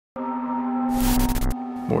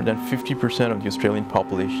More than 50% of the Australian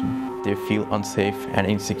population, they feel unsafe and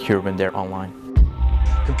insecure when they're online.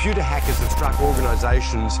 Computer hackers have struck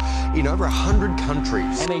organisations in over 100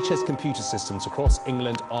 countries. NHS computer systems across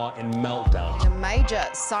England are in meltdown. A major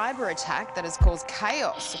cyber attack that has caused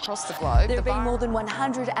chaos across the globe. There have been more than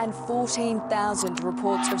 114,000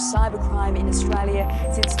 reports of cybercrime in Australia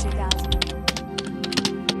since 2000.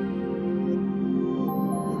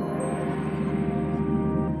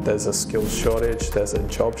 There's a skills shortage, there's a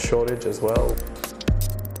job shortage as well.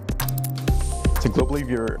 So globally,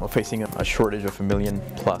 we're facing a shortage of 1 million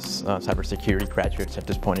plus cybersecurity graduates at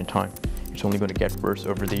this point in time. It's only going to get worse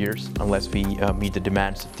over the years unless we meet the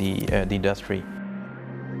demands of the industry.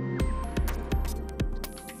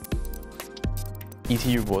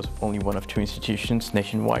 ETU was only one of 2 institutions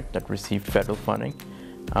nationwide that received federal funding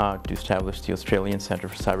to establish the Australian Centre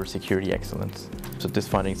for Cybersecurity Excellence. So this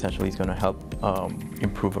funding essentially is going to help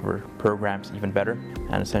improve our programs even better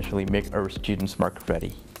and essentially make our students market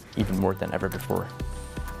ready even more than ever before.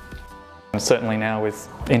 And certainly now with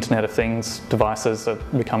Internet of Things, devices are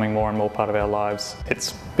becoming more and more part of our lives.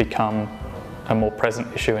 It's become a more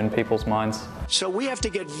present issue in people's minds. So we have to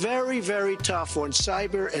get very, very tough on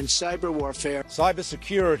cyber and cyber warfare.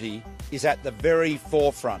 Cybersecurity is at the very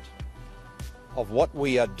forefront of what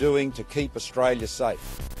we are doing to keep Australia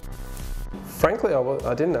safe. Frankly,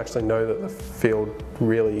 I didn't actually know that the field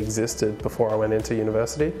really existed before I went into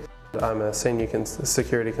university. I'm a senior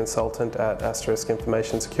security consultant at Asterisk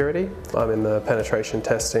Information Security. I'm in the penetration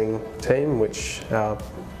testing team, which our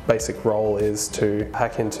basic role is to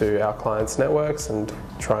hack into our clients' networks and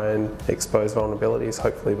try and expose vulnerabilities,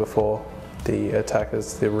 hopefully before the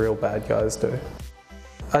attackers, the real bad guys, do.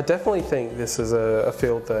 I definitely think this is a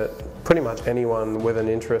field that pretty much anyone with an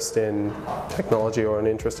interest in technology or an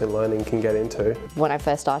interest in learning can get into. When I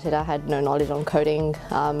first started, I had no knowledge on coding,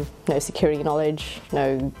 no security knowledge,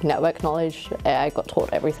 no network knowledge. I got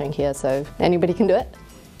taught everything here, so anybody can do it.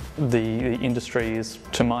 The industry is,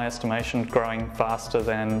 to my estimation, growing faster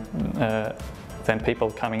than people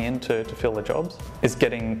coming in to fill the jobs. It's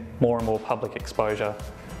getting more and more public exposure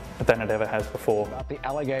than it ever has before. About the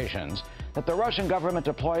allegations that the Russian government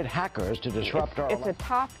deployed hackers to disrupt our... It's a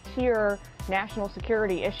top-tier national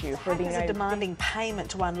security issue for the United States. Demanding payment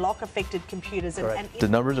to unlock affected computers. And the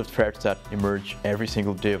numbers of threats that emerge every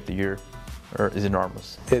single day of the year is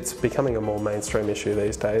enormous. It's becoming a more mainstream issue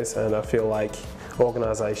these days, and I feel like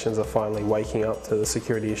organisations are finally waking up to the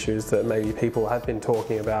security issues that maybe people have been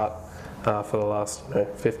talking about for the last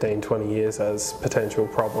 15, 20 years as potential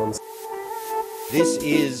problems. This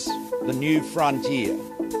is the new frontier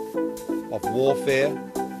of warfare,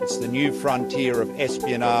 it's the new frontier of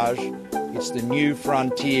espionage, it's the new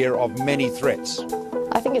frontier of many threats.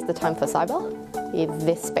 I think it's the time for cyber.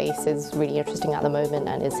 This space is really interesting at the moment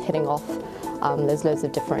and is hitting off. There's loads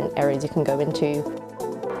of different areas you can go into.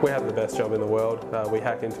 We have the best job in the world. We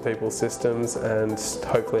hack into people's systems and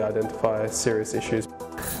hopefully identify serious issues.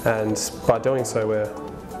 And by doing so, we're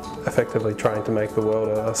effectively trying to make the world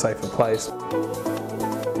a safer place.